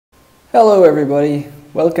Hello everybody,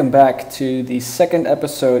 welcome back to the second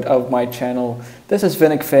episode of my channel. This is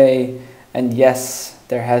VynnackFey, and yes,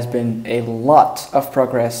 there has been a lot of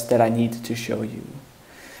progress that I need to show you.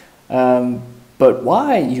 But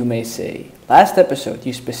why, you may say? Last episode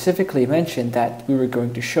you specifically mentioned that we were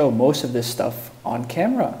going to show most of this stuff on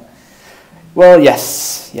camera. Well,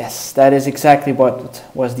 yes, that is exactly what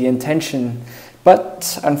was the intention,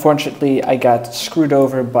 but unfortunately I got screwed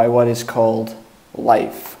over by what is called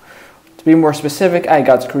life. To be more specific, I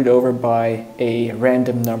got screwed over by a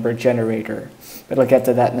random number generator, but I'll get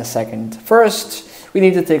to that in a second. First, we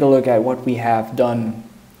need to take a look at what we have done.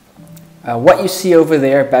 What you see over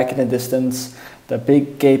there back in the distance, the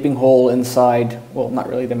big gaping hole inside, well, not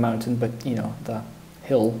really the mountain, but you know, the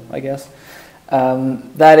hill, I guess.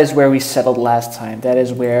 That is where we settled last time. That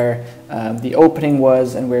is where the opening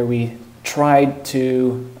was and where we tried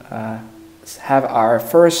to have our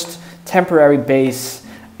first temporary base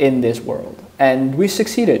in this world, and we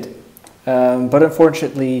succeeded, but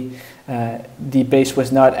unfortunately the base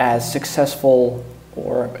was not as successful,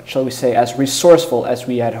 or shall we say as resourceful as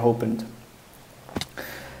we had hoped.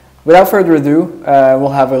 Without further ado, we'll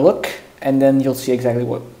have a look and then you'll see exactly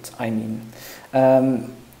what I mean.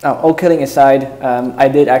 All kidding aside, I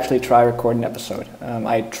did actually try recording an episode.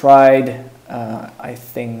 I tried I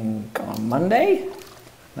think on Monday,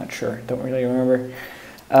 not sure, don't really remember.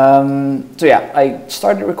 So yeah, I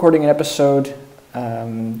started recording an episode,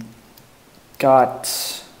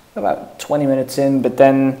 got about 20 minutes in, but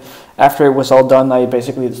then after it was all done, I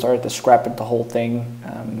basically started to scrap it, the whole thing.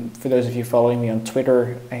 For those of you following me on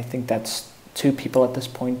Twitter, I think that's 2 people at this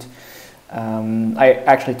point. I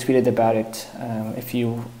actually tweeted about it. If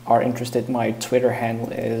you are interested, my Twitter handle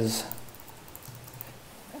is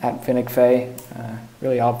 @VynnackFey,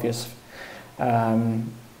 really obvious.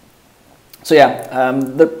 So yeah,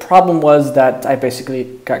 the problem was that I basically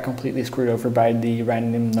got completely screwed over by the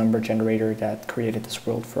random number generator that created this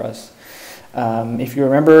world for us. If you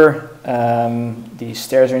remember, the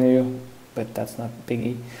stairs are new, but that's not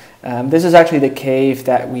biggie. This is actually the cave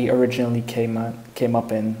that we originally came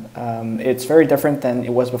up in. It's very different than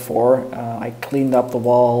it was before. I cleaned up the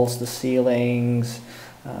walls, the ceilings,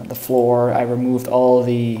 the floor. I removed all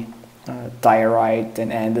the diorite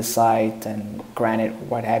and andesite and granite,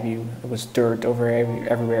 what have you. There was dirt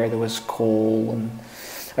everywhere. There was coal, and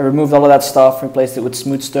I removed all of that stuff, replaced it with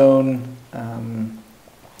smooth stone,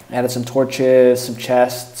 added some torches, some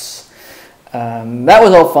chests. That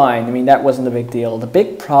was all fine. I mean, that wasn't a big deal. The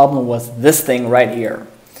big problem was this thing right here.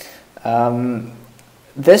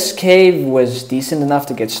 This cave was decent enough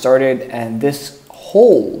to get started, and this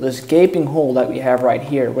hole, this gaping hole that we have right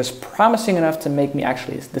here, was promising enough to make me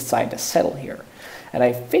actually decide to settle here. And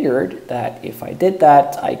I figured that if I did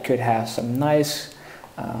that, I could have some nice,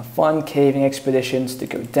 fun caving expeditions to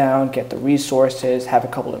go down, get the resources, have a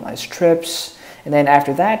couple of nice trips, and then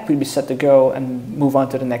after that, we'd be set to go and move on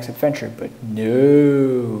to the next adventure. But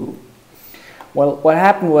no. Well, what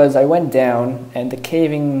happened was I went down, and the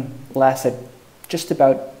caving lasted just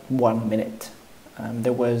about 1 minute.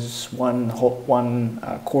 There was one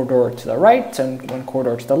corridor to the right and one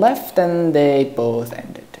corridor to the left, and they both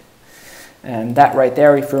ended. And that right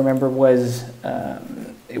there, if you remember, was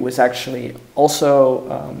it was actually also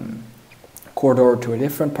a corridor to a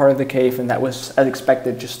different part of the cave, and that was, as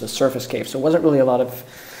expected, just the surface cave. So it wasn't really a lot of,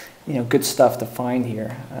 you know, good stuff to find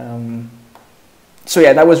here. So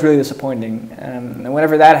yeah, that was really disappointing. And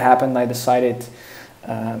whenever that happened, I decided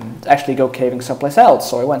to actually go caving someplace else.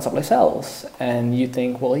 So I went someplace else, and you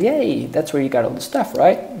think, well, yay, that's where you got all the stuff,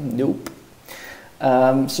 right? Nope.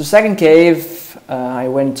 So second cave, I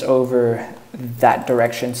went over that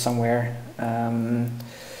direction somewhere,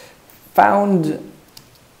 found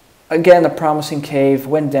again a promising cave,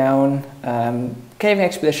 went down. Caving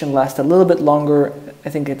expedition lasted a little bit longer. I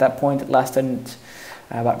think at that point it lasted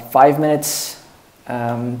about 5 minutes.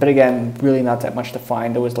 But again, really not that much to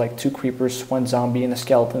find. There was like 2 creepers, 1 zombie, and a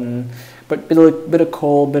skeleton, but a bit of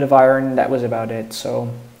coal, bit of iron, that was about it. So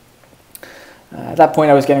at that point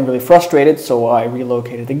I was getting really frustrated, so I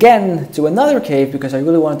relocated again to another cave because I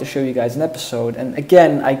really wanted to show you guys an episode, and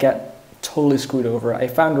again I got totally screwed over. I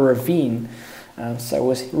found a ravine, so I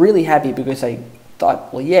was really happy because I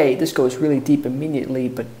thought, well, yay, this goes really deep immediately,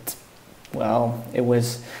 but well, it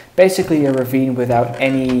was basically a ravine without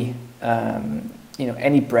any you know,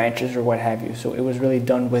 any branches or what have you. So it was really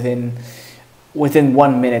done within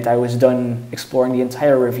 1 minute. I was done exploring the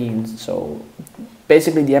entire ravine. So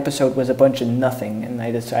basically the episode was a bunch of nothing, and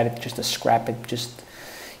I decided just to scrap it. Just,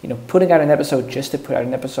 you know, putting out an episode just to put out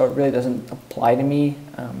an episode really doesn't apply to me.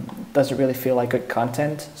 Doesn't really feel like good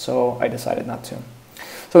content, so I decided not to.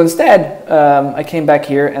 So instead, I came back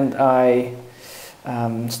here and I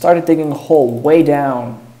started digging a hole way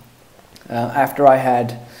down after I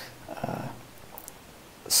had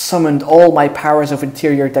summoned all my powers of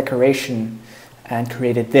interior decoration and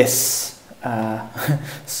created this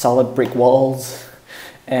solid brick walls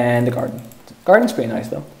and the garden. The garden's pretty nice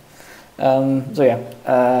though. So yeah,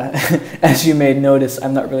 as you may notice,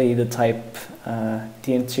 I'm not really the type,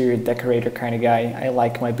 the interior decorator kind of guy. I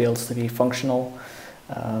like my builds to be functional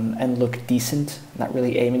and look decent, not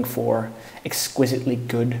really aiming for exquisitely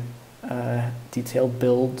good detailed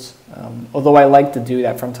builds, although I like to do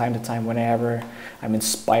that from time to time whenever I'm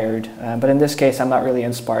inspired, but in this case I'm not really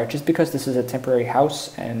inspired just because this is a temporary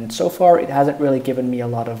house and so far it hasn't really given me a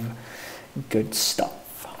lot of good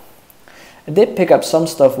stuff. I did pick up some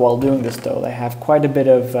stuff while doing this though. I have quite a bit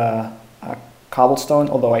of cobblestone,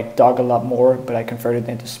 although I dug a lot more, but I converted it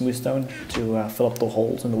into smooth stone to fill up the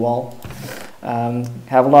holes in the wall.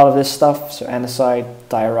 Have a lot of this stuff, so andesite,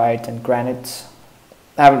 diorite and granite.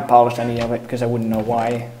 I haven't polished any of it because I wouldn't know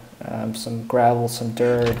why. Some gravel, some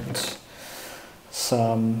dirt,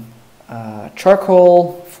 some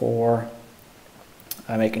charcoal for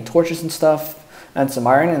making torches and stuff, and some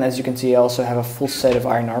iron. And as you can see, I also have a full set of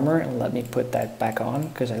iron armor, and let me put that back on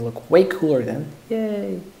because I look way cooler then.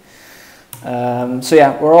 Yay! So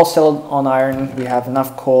yeah, we're all settled on iron. We have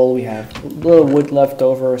enough coal, we have a little wood left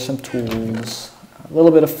over, some tools, a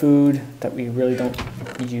little bit of food that we really don't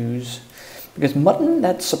use. Because mutton,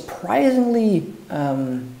 that's surprisingly,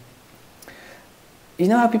 you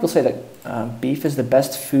know how people say that beef is the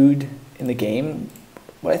best food in the game?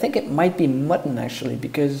 Well, I think it might be mutton actually,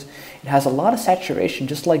 because it has a lot of saturation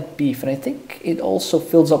just like beef, and I think it also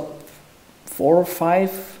fills up 4 or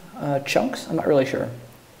 5 chunks, I'm not really sure.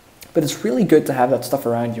 But it's really good to have that stuff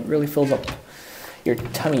around you. It really fills up your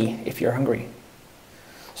tummy if you're hungry.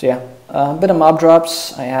 So yeah, a bit of mob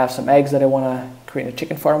drops. I have some eggs that I want to create a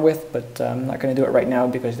chicken farm with, but I'm not going to do it right now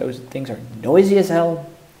because those things are noisy as hell.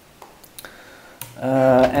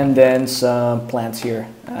 And then some plants here.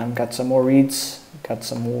 Got some more reeds, got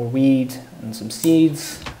some more weed and some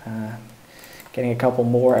seeds. Getting a couple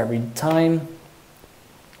more every time.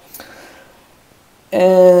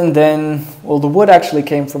 And then, well, the wood actually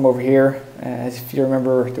came from over here. As if you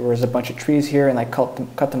remember, there was a bunch of trees here and I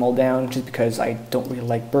cut them all down just because I don't really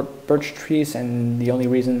like birch trees, and the only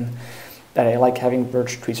reason that I like having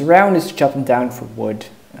birch trees around is to chop them down for wood.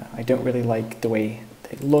 I don't really like the way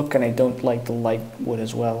they look, and I don't like the light wood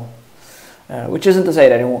as well. Which isn't to say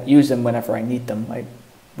that I won't use them whenever I need them. I'm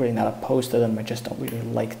really not opposed to them, I just don't really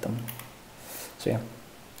like them. So yeah.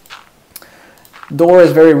 Door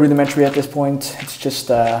is very rudimentary at this point. It's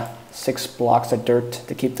just 6 blocks of dirt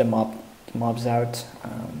to keep the mobs out.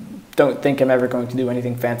 Don't think I'm ever going to do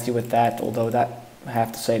anything fancy with that, although that, I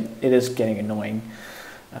have to say, it is getting annoying.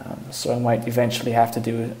 So I might eventually have to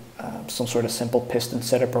do some sort of simple piston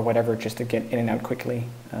setup or whatever just to get in and out quickly.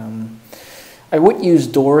 I would use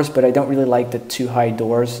doors, but I don't really like the too high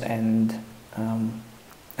doors, and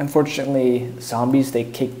unfortunately zombies, they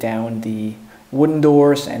kick down the wooden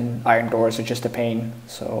doors, and iron doors are just a pain,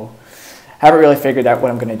 so haven't really figured out what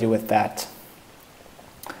I'm going to do with that.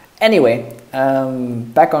 Anyway,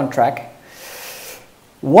 back on track.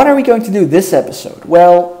 What are we going to do this episode?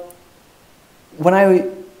 Well, when I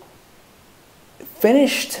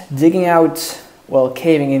finished digging out, well,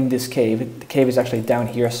 caving in this cave, the cave is actually down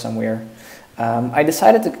here somewhere, I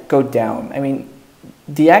decided to go down. I mean,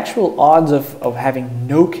 the actual odds of having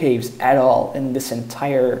no caves at all in this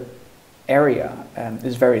entire area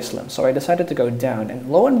is very slim, so I decided to go down, and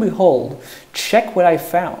lo and behold, check what I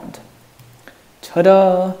found.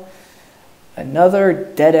 Ta-da! Another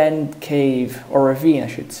dead-end cave, or ravine I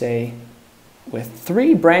should say, with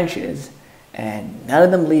 3 branches, and none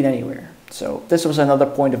of them lead anywhere. So this was another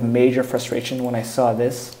point of major frustration when I saw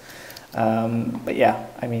this. But yeah,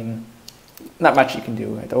 I mean, not much you can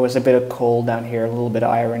do. There was a bit of coal down here, a little bit of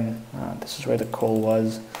iron. This is where the coal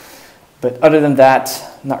was. But other than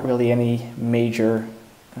that, not really any major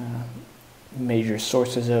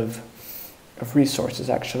sources of resources,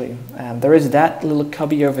 actually. There is that little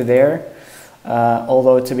cubby over there,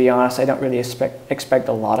 although to be honest, I don't really expect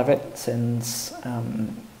a lot of it, since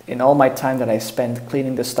in all my time that I spent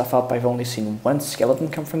cleaning this stuff up, I've only seen 1 skeleton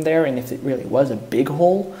come from there, and if it really was a big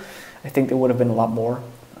hole, I think there would have been a lot more.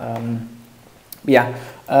 Yeah,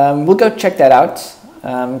 we'll go check that out.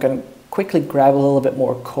 I'm going to quickly grab a little bit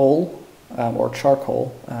more coal. Or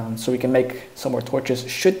charcoal, so we can make some more torches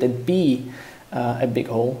should it be a big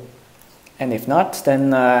hole, and if not,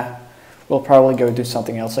 then we'll probably go do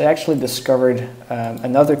something else. I actually discovered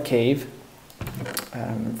another cave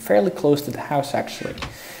fairly close to the house, actually.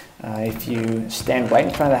 If you stand right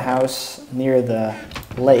in front of the house near the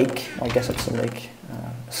lake, well, I guess it's a lake,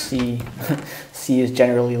 sea, sea is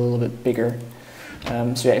generally a little bit bigger.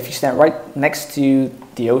 So yeah, if you stand right next to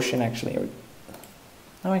the ocean actually, or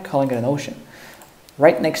how am I calling it an ocean?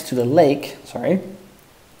 Right next to the lake, sorry,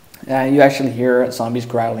 you actually hear zombies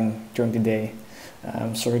growling during the day.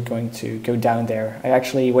 So we're going to go down there. I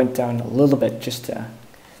actually went down a little bit just to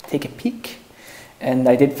take a peek. And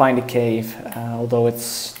I did find a cave, although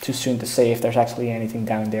it's too soon to say if there's actually anything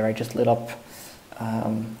down there. I just lit up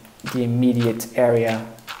the immediate area,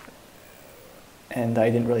 and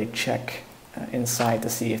I didn't really check inside to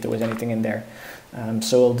see if there was anything in there.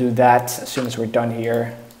 So we'll do that as soon as we're done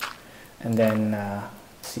here, and then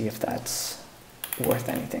see if that's worth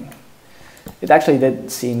anything. It actually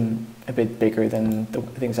did seem a bit bigger than the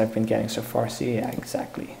things I've been getting so far. See, yeah,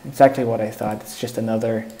 exactly what I thought. It's just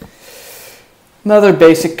another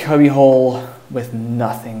basic cubby hole with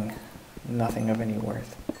nothing of any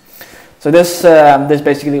worth. So this is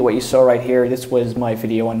basically what you saw right here. This was my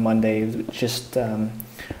video on Monday, just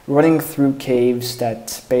running through caves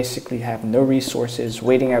that basically have no resources,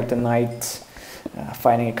 waiting out the night,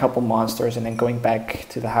 finding a couple monsters, and then going back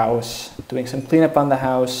to the house, doing some cleanup on the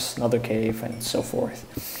house, another cave, and so forth.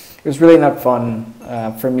 It was really not fun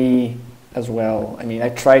for me as well. I mean, I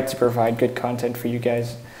tried to provide good content for you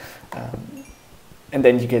guys. And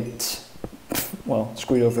then you get, well,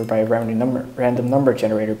 screwed over by a random number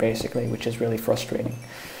generator, basically, which is really frustrating.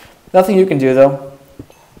 Nothing you can do, though.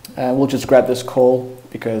 We'll just grab this coal,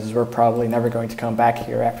 because we're probably never going to come back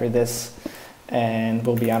here after this. And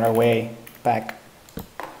we'll be on our way back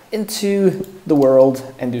into the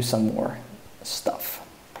world and do some more stuff.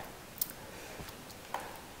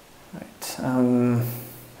 Right.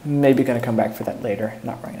 Maybe going to come back for that later,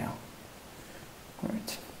 not right now. All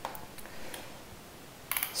right.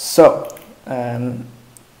 So,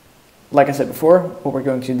 like I said before, what we're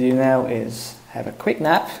going to do now is have a quick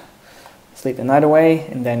nap, sleep the night away,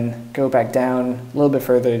 and then go back down a little bit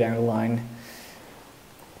further down the line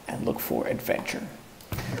and look for adventure.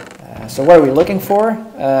 So what are we looking for?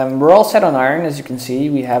 We're all set on iron, as you can see.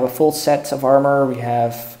 We have a full set of armor, we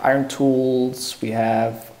have iron tools, we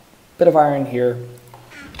have a bit of iron here,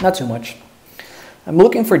 not too much. I'm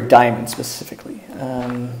looking for diamonds specifically.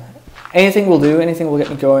 Anything will do, anything will get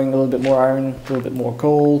me going, a little bit more iron, a little bit more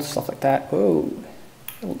gold, stuff like that. Whoa,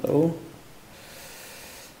 hello.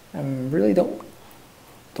 I really don't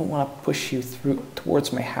want to push you through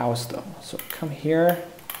towards my house though. So come here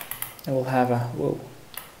and we'll have a, whoa.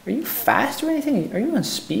 Are you fast or anything? Are you on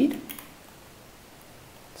speed?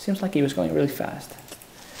 Seems like he was going really fast.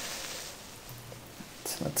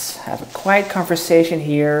 So let's have a quiet conversation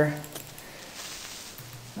here.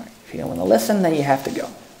 All right, if you don't want to listen, then you have to go.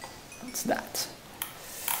 That's that.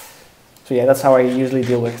 So yeah, that's how I usually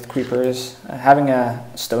deal with creepers. Having a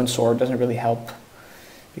stone sword doesn't really help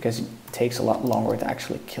because it takes a lot longer to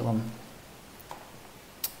actually kill them.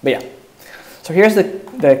 But yeah, so here's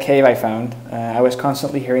the cave I found. I was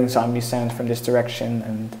constantly hearing zombie sounds from this direction,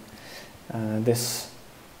 and this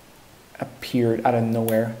appeared out of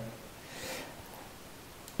nowhere.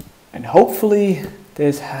 And hopefully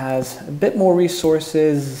this has a bit more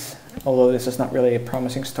resources, although this is not really a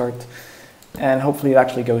promising start. And hopefully it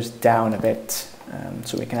actually goes down a bit,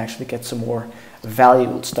 so we can actually get some more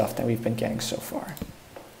valuable stuff than we've been getting so far.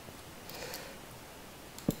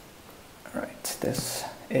 All right, this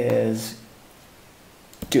is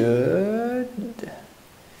good.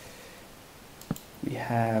 We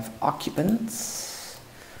have occupants,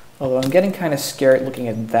 although I'm getting kind of scared looking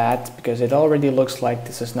at that because it already looks like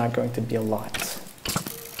this is not going to be a lot.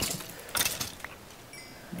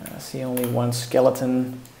 I see only one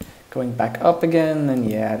skeleton going back up again, and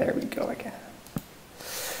yeah, there we go again.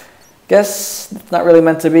 Guess it's not really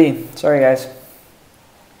meant to be. Sorry guys.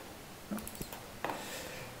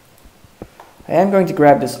 I am going to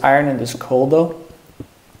grab this iron and this coal though,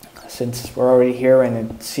 since we're already here and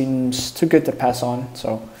it seems too good to pass on,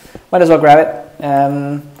 so might as well grab it.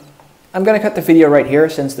 I'm going to cut the video right here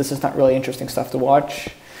since this is not really interesting stuff to watch.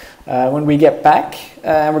 When we get back,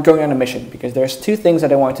 we're going on a mission because there's two things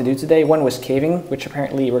that I wanted to do today. One was caving, which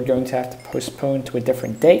apparently we're going to have to postpone to a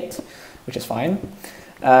different date, which is fine.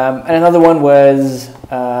 And another one was,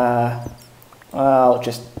 I'll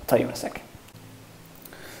just tell you in a sec.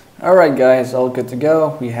 Alright guys, all good to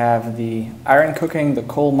go. We have the iron cooking, the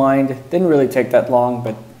coal mined. Didn't really take that long,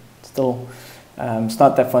 but still, it's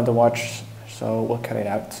not that fun to watch, so we'll cut it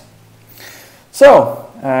out. So,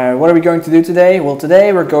 what are we going to do today? Well,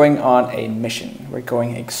 today we're going on a mission. We're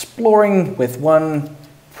going exploring with one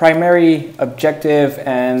primary objective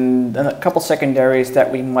and a couple secondaries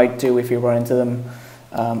that we might do if we run into them.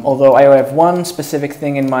 Although I have one specific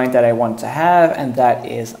thing in mind that I want to have, and that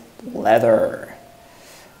is leather.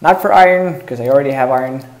 Not for iron, because I already have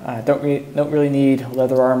iron. Don't really need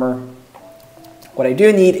leather armor. What I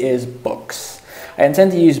do need is books. I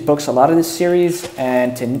intend to use books a lot of this series,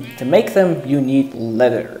 and to make them, you need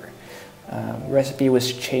leather. Recipe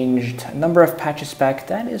was changed a number of patches back.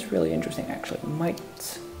 That is really interesting, actually. Might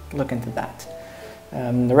look into that.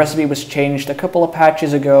 The recipe was changed a couple of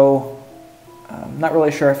patches ago. I'm not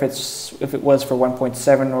really sure if it was for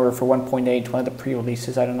 1.7 or for 1.8, one of the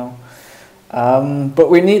pre-releases. I don't know. But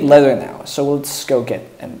we need leather now, so let's go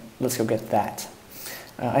get that.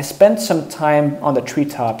 I spent some time on the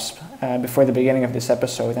treetops before the beginning of this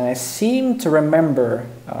episode, and I seem to remember,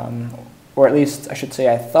 or at least I should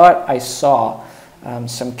say I thought I saw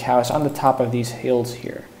some cows on the top of these hills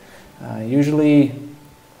here. Usually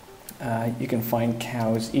you can find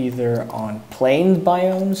cows either on plain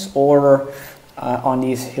biomes or on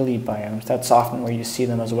these hilly biomes. That's often where you see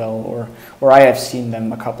them as well, or I have seen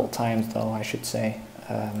them a couple times though, I should say,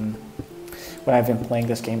 when I've been playing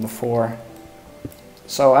this game before.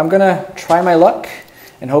 So I'm gonna try my luck,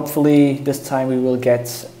 and hopefully this time we will get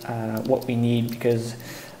what we need, because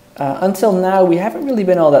until now we haven't really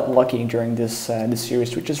been all that lucky during this this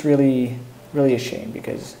series, which is really a shame,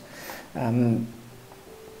 because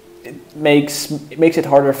it makes it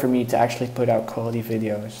harder for me to actually put out quality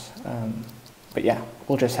videos. But yeah,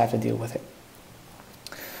 we'll just have to deal with it.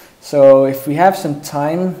 So if we have some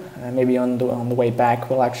time, maybe on the way back,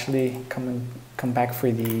 we'll actually come back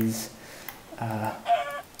for these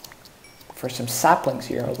for some saplings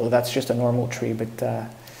here. Although that's just a normal tree, but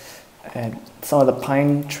and some of the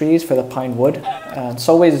pine trees for the pine wood. It's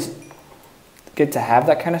always good to have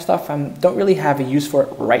that kind of stuff. Don't really have a use for it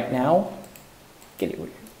right now.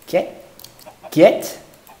 Get.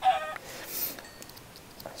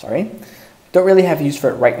 Sorry. Don't really have use for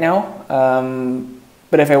it right now,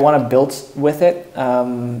 but if I want to build with it,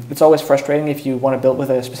 it's always frustrating if you want to build with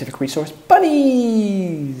a specific resource.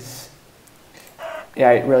 Bunnies! Yeah,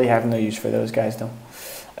 I really have no use for those guys though.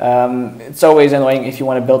 It's always annoying if you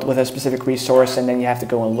want to build with a specific resource and then you have to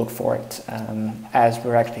go and look for it, as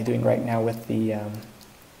we're actually doing right now with the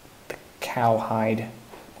cow hide,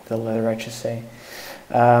 the leather I should say.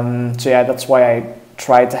 So yeah, that's why I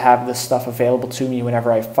try to have this stuff available to me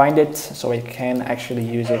whenever I find it, so I can actually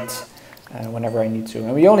use it whenever I need to.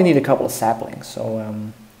 And we only need a couple of saplings, so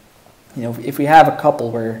you know, if we have a couple,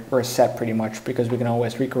 we're set pretty much, because we can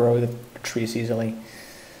always regrow the trees easily.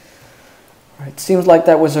 Right, it seems like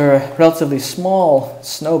that was a relatively small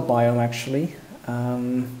snow biome actually,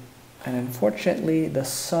 and unfortunately the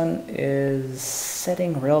sun is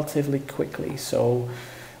setting relatively quickly, so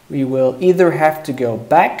we will either have to go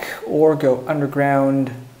back or go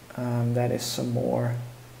underground. That is some more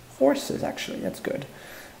horses, actually. That's good.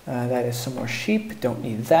 That is some more sheep. Don't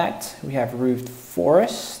need that. We have roofed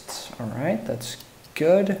forests. All right, that's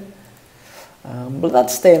good. But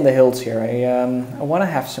let's stay in the hills here. I want to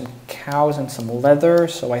have some cows and some leather,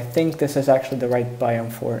 so I think this is actually the right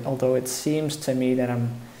biome for it. Although it seems to me that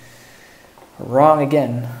I'm wrong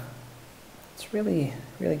again. It's really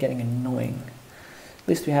getting annoying. At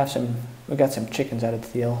least we got some chickens out of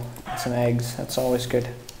the deal, and some eggs. That's always good.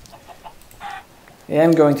 I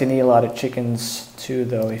am going to need a lot of chickens too,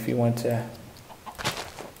 though, if you want to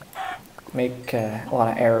make a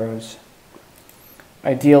lot of arrows.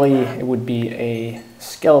 Ideally, it would be a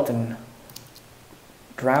skeleton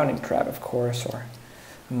drowning trap, of course, or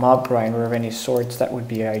a mob grinder of any sorts. That would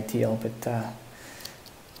be ideal, but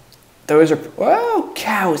those are... Whoa,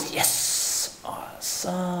 cows! Yes!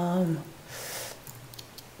 Awesome!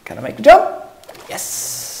 Gotta make the jump.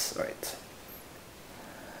 Yes. All right.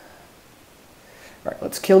 All right.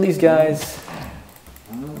 Let's kill these guys.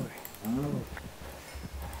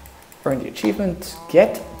 Earn the achievement.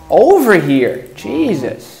 Get over here.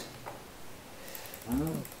 Jesus.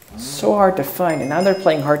 So hard to find, and now they're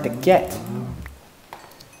playing hard to get.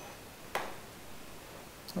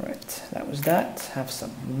 All right. That was that. Have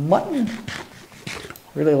some mutton.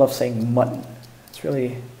 Really love saying mutton. It's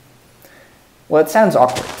really... Well, it sounds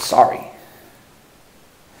awkward, sorry.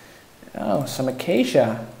 Oh, some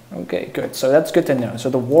acacia. Okay, good. So that's good to know. So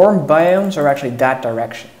the warm biomes are actually that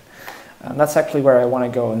direction. That's actually where I want to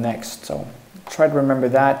go next. So try to remember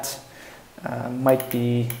that. Might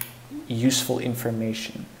be useful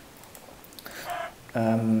information.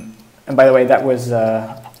 And by the way, that was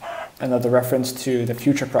another reference to the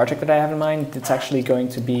future project that I have in mind. It's actually going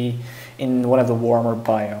to be in one of the warmer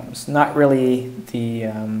biomes. Not really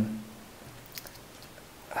the...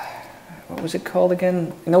 what was it called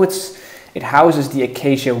again? I know it houses the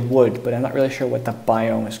acacia wood, but I'm not really sure what the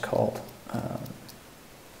biome is called.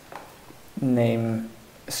 name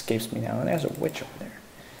escapes me now. And there's a witch over there.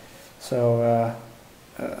 So,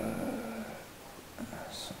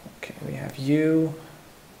 okay, we have you.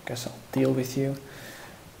 Guess I'll deal with you.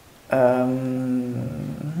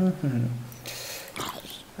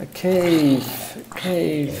 A cave,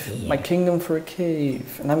 my kingdom for a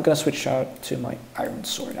cave. And I'm gonna switch out to my iron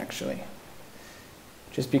sword actually.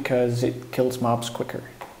 Just because it kills mobs quicker.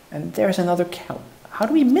 And there's another cow. How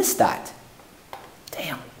do we miss that?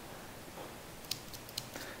 Damn.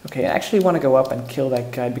 Okay, I actually want to go up and kill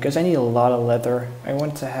that guy because I need a lot of leather. I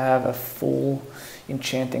want to have a full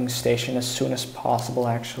enchanting station as soon as possible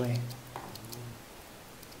actually.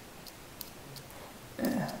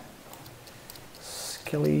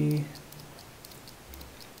 Skilly,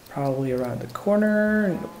 probably around the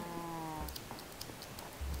corner.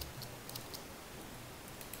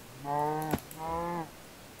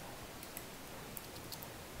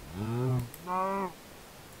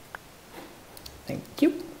 Thank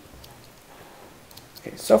you.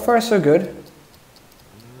 Okay, so far so good.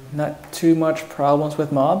 Not too much problems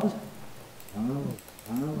with mobs.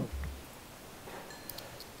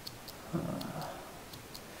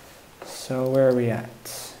 So where are we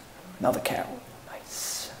at? Another cow.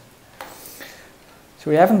 Nice. So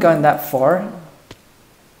we haven't gone that far. I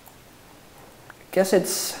guess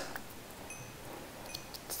it's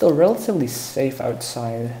still relatively safe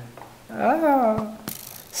outside. Ah,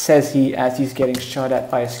 says he as he's getting shot at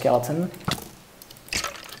by a skeleton.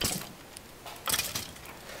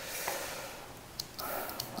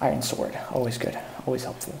 Iron sword, always good, always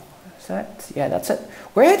helpful. Is that? Yeah, that's it.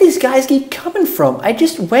 Where do these guys keep coming from? I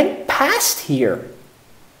just went past here.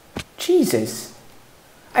 Jesus.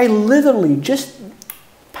 I literally just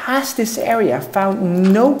passed this area,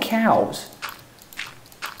 found no cows.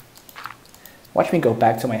 Watch me go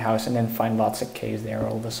back to my house and then find lots of caves there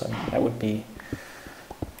all of a sudden. That would be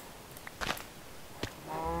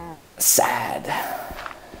sad.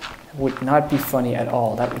 It would not be funny at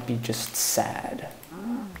all. That would be just sad.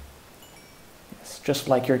 Yes, just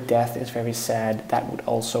like your death is very sad, that would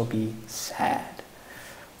also be sad.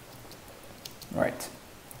 Right.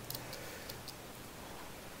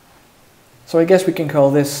 So I guess we can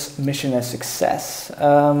call this mission a success.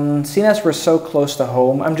 Seeing as we're so close to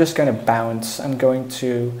home, I'm just going to bounce. I'm going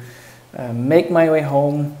to make my way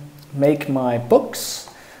home, make my books,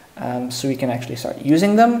 so we can actually start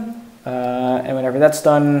using them. And whenever that's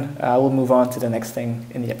done, we'll move on to the next thing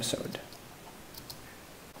in the episode.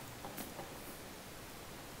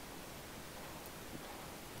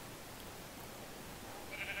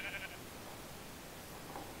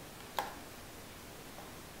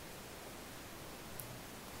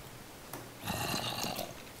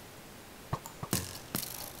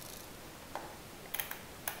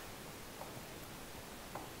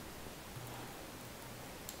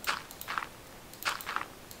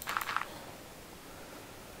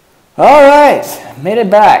 All right, made it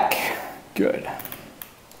back. Good.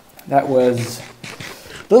 That was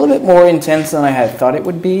a little bit more intense than I had thought it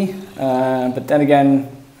would be, but then again,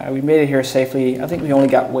 we made it here safely. I think we only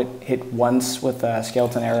got hit once with a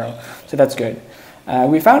skeleton arrow, so that's good.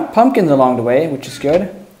 We found pumpkins along the way, which is good.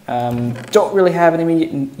 Don't really have an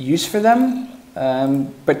immediate use for them,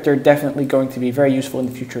 but they're definitely going to be very useful in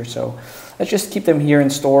the future, so let's just keep them here in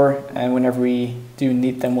store, and whenever we do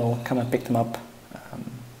need them, we'll come and pick them up.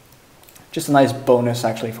 Just a nice bonus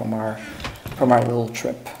actually from our little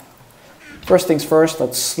trip. First things first,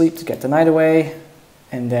 let's sleep to get the night away,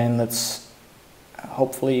 and then let's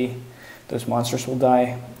hopefully those monsters will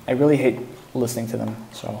die. I really hate listening to them,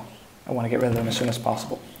 so I want to get rid of them as soon as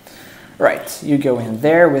possible. Right, you go in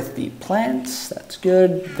there with the plants, that's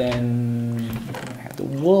good. Then I have the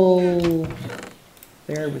wool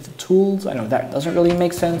there with the tools. I know that doesn't really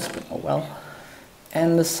make sense, but oh well.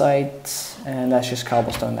 And the site, and that's just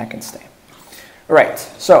cobblestone, that can stay. Right,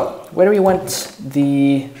 so what do we want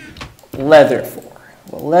the leather for?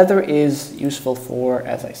 Well, leather is useful for,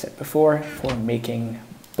 as I said before, for making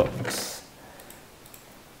books.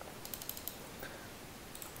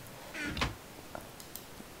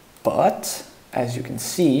 But, as you can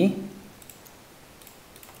see,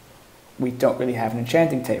 we don't really have an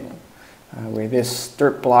enchanting table. Where this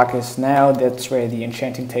dirt block is now, that's where the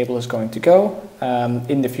enchanting table is going to go.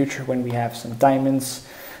 In the future, when we have some diamonds,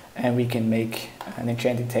 and we can make an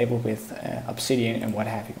enchanting table with obsidian and what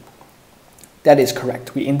have you. That is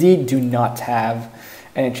correct. We indeed do not have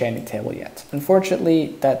an enchanting table yet.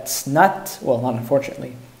 Unfortunately, that's not, well, not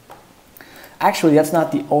unfortunately. Actually, that's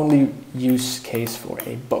not the only use case for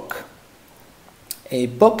a book. A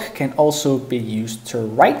book can also be used to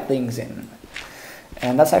write things in.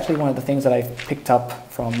 And that's actually one of the things that I've picked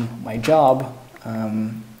up from my job.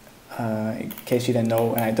 in case you didn't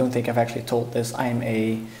know, and I don't think I've actually told this, I'm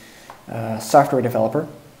a software developer.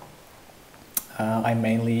 I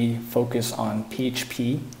mainly focus on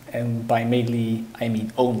PHP, and by mainly I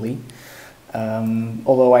mean only.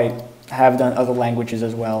 Although I have done other languages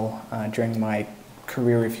as well during my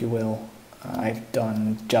career, if you will. I've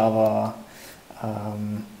done Java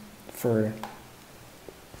for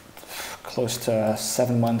close to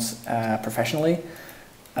 7 months professionally.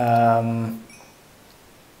 And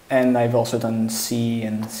I've also done C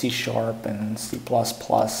and C# and C++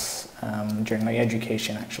 during my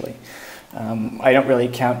education, actually. I don't really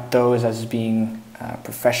count those as being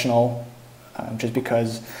professional, just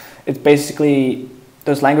because it's basically,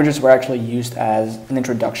 those languages were actually used as an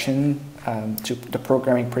introduction to the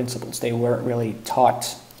programming principles. They weren't really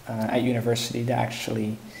taught at university to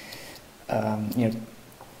actually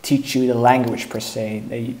teach you the language per se.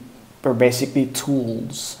 They were basically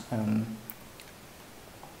tools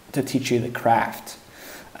to teach you the craft.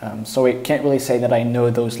 So I can't really say that I know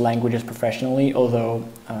those languages professionally, although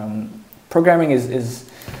programming is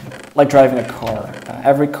like driving a car.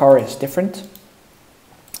 Every car is different,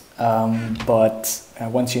 but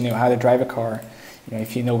once you know how to drive a car,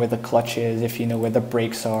 if you know where the clutch is, if you know where the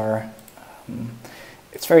brakes are,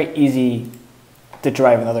 it's very easy to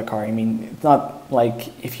drive another car. I mean, it's not like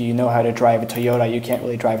if you know how to drive a Toyota, you can't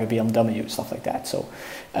really drive a BMW, stuff like that. So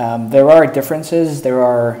there are differences. There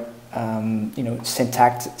are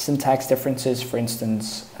syntax differences, for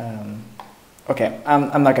instance. Okay,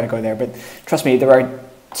 I'm not going to go there, but trust me, there are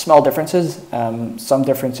small differences. Some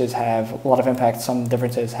differences have a lot of impact, some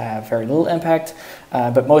differences have very little impact,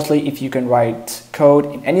 but mostly if you can write code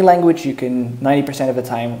in any language, you can 90% of the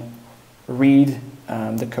time read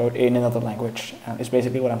the code in another language, is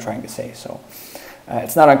basically what I'm trying to say. So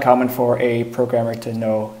it's not uncommon for a programmer to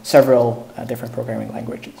know several different programming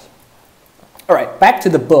languages. All right, back to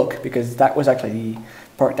the book, because that was actually the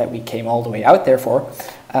part that we came all the way out there for.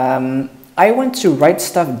 I want to write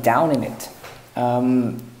stuff down in it.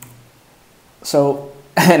 So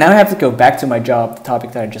now I have to go back to my job, the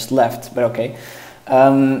topic that I just left, but okay.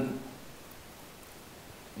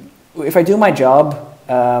 If I do my job,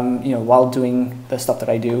 while doing the stuff that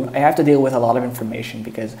I do, I have to deal with a lot of information,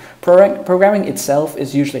 because programming itself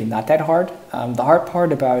is usually not that hard. The hard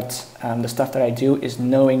part about the stuff that I do is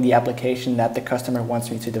knowing the application that the customer wants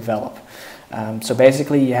me to develop. So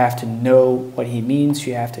basically you have to know what he means,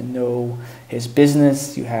 you have to know his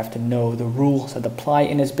business, you have to know the rules that apply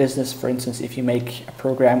in his business. For instance, if you make a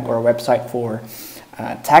program or a website for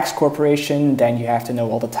a tax corporation, then you have to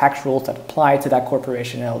know all the tax rules that apply to that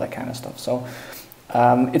corporation and all that kind of stuff. So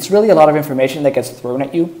it's really a lot of information that gets thrown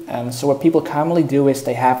at you. So what people commonly do is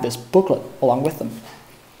they have this booklet along with them.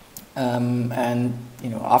 And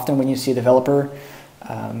often when you see a developer,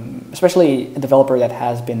 especially a developer that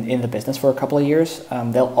has been in the business for a couple of years,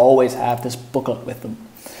 they'll always have this booklet with them.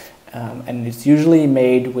 And it's usually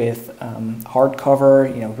made with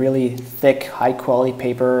hardcover, really thick, high quality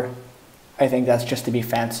paper. I think that's just to be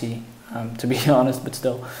fancy, to be honest, but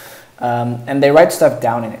still. And they write stuff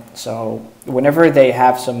down in it. So whenever they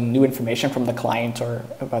have some new information from the client or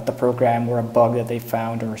about the program or a bug that they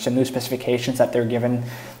found or some new specifications that they're given,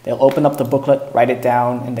 they'll open up the booklet, write it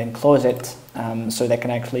down, and then close it so they can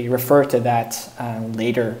actually refer to that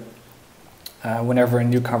later whenever a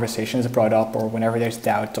new conversation is brought up or whenever there's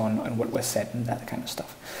doubt on what was said and that kind of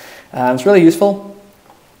stuff. It's really useful.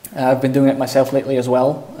 I've been doing it myself lately as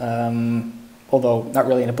well, although not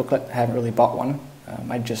really in a booklet. I haven't really bought one.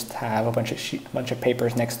 I just have a bunch of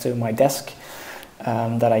papers next to my desk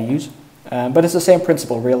that I use. But it's the same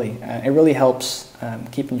principle, really. It really helps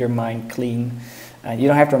keeping your mind clean. You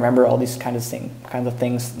don't have to remember all these kind of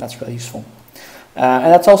things. That's really useful.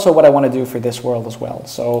 And that's also what I want to do for this world as well.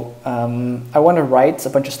 So I want to write a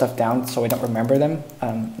bunch of stuff down so I don't remember them.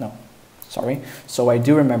 So I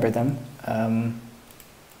do remember them.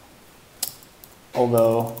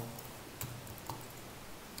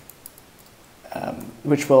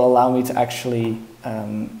 Which will allow me to actually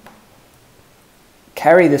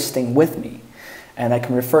carry this thing with me, and I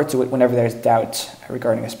can refer to it whenever there's doubt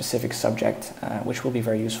regarding a specific subject, which will be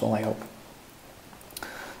very useful, I hope.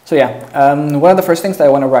 So yeah, one of the first things that I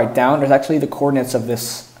want to write down is actually the coordinates of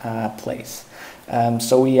this place.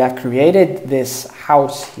 So we have created this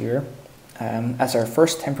house here as our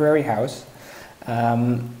first temporary house,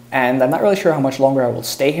 and I'm not really sure how much longer I will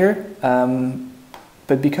stay here.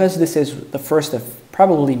 But because this is the first of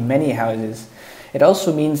probably many houses, it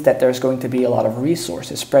also means that there's going to be a lot of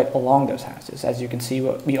resources spread along those houses. As you can see,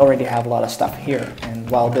 we already have a lot of stuff here. And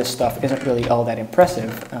while this stuff isn't really all that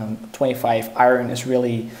impressive, 25 iron is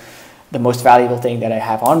really the most valuable thing that I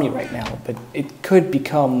have on me right now, but it could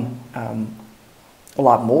become a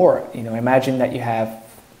lot more. You know, imagine that you have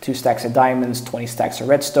 2 stacks of diamonds, 20 stacks of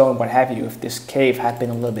redstone, what have you. If this cave had been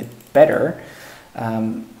a little bit better,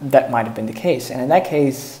 that might have been the case. And in that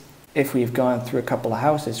case, if we've gone through a couple of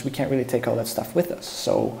houses, we can't really take all that stuff with us.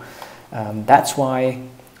 So that's why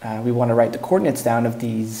we want to write the coordinates down of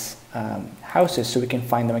these houses so we can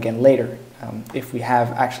find them again later, if we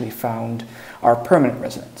have actually found our permanent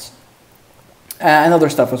residence. And other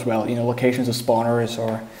stuff as well, you know, locations of spawners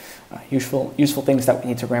or useful things that we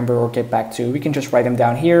need to remember or get back to. We can just write them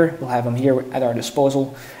down here. We'll have them here at our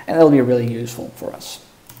disposal, and it'll be really useful for us.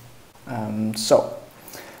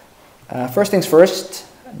 First things first,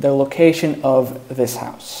 the location of this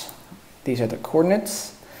house. These are the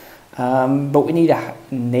coordinates, but we need a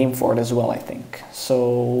name for it as well, I think. So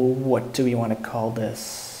what do we want to call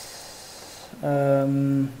this?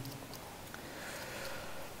 I'm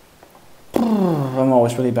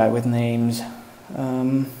always really bad with names.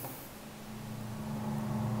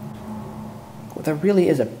 Well, there really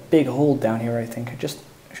is a big hole down here, I think. I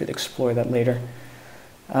should explore that later.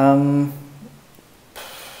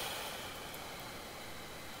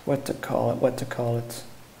 What to call it.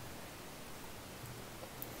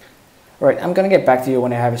 Alright, I'm gonna get back to you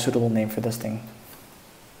when I have a suitable name for this thing.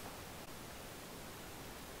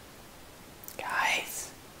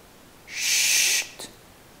 Guys, shh.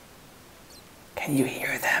 Can you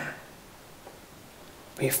hear them?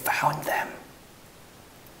 We found them.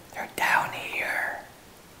 They're down here.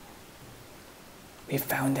 We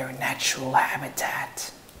found their natural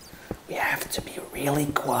habitat. We have to be really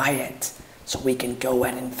quiet so we can go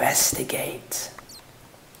and investigate.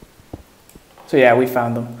 So yeah, we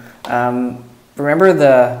found them. Remember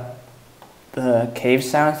the cave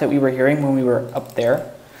sounds that we were hearing when we were up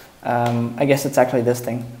there? I guess it's actually this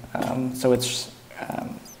thing. So it's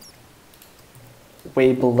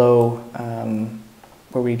way below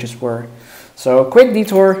where we just were. So quick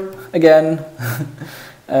detour again.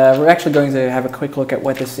 We're actually going to have a quick look at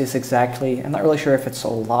what this is exactly. I'm not really sure if it's a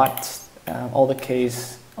lot. All the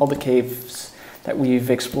caves that we've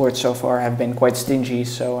explored so far have been quite stingy,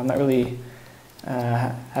 so I'm not really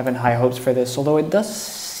having high hopes for this, although it does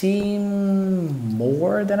seem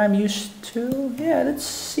more than I'm used to. Yeah, that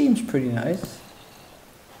seems pretty nice.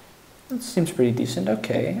 That seems pretty decent.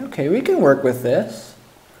 Okay, we can work with this.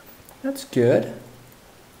 That's good.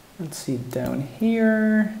 Let's see down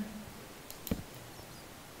here.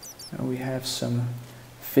 Now we have some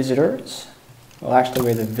visitors. Well, actually,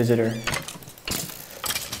 we're the visitor.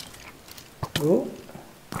 Oh.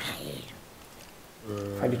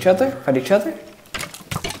 Fight each other? Fight each other?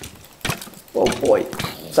 Oh boy,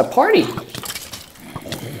 it's a party!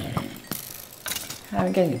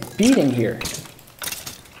 I'm getting a beating here.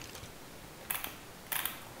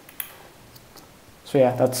 So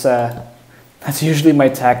yeah, that's usually my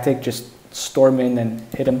tactic, just storm in and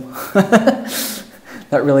hit him.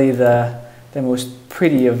 Not really the most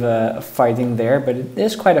pretty of fighting there, but it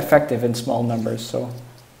is quite effective in small numbers, so.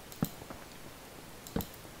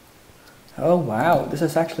 Oh wow, this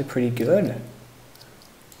is actually pretty good.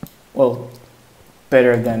 Well,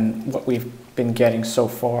 better than what we've been getting so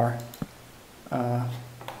far.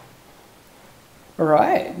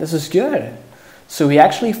 Alright, this is good. So we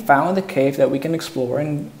actually found a cave that we can explore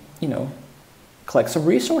and, you know, collect some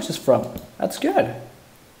resources from. That's good.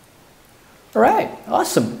 Alright,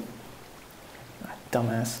 awesome.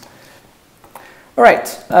 Dumbass.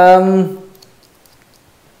 Alright,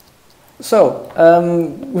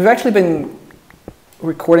 we've actually been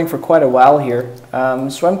recording for quite a while here,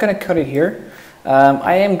 so I'm going to cut it here.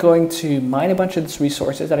 I am going to mine a bunch of these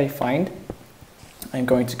resources that I find. I'm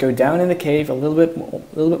going to go down in the cave a little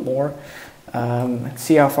bit more,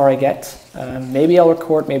 see how far I get. Maybe I'll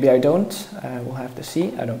record, maybe I don't. We'll have to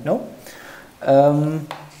see. I don't know.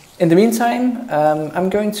 In the meantime, I'm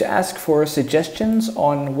going to ask for suggestions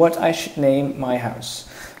on what I should name my house.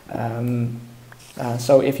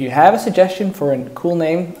 So if you have a suggestion for a cool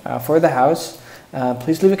name for the house,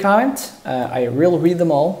 please leave a comment. I will read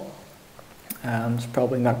them all. It's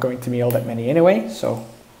probably not going to be all that many anyway, so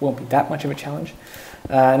won't be that much of a challenge.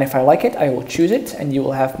 And if I like it, I will choose it, and you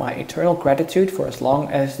will have my eternal gratitude for as long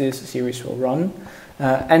as this series will run,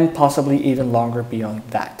 and possibly even longer beyond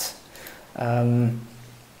that.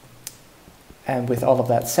 And with all of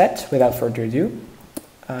that said, without further ado,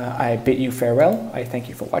 I bid you farewell. I thank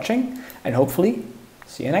you for watching, and hopefully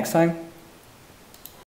see you next time.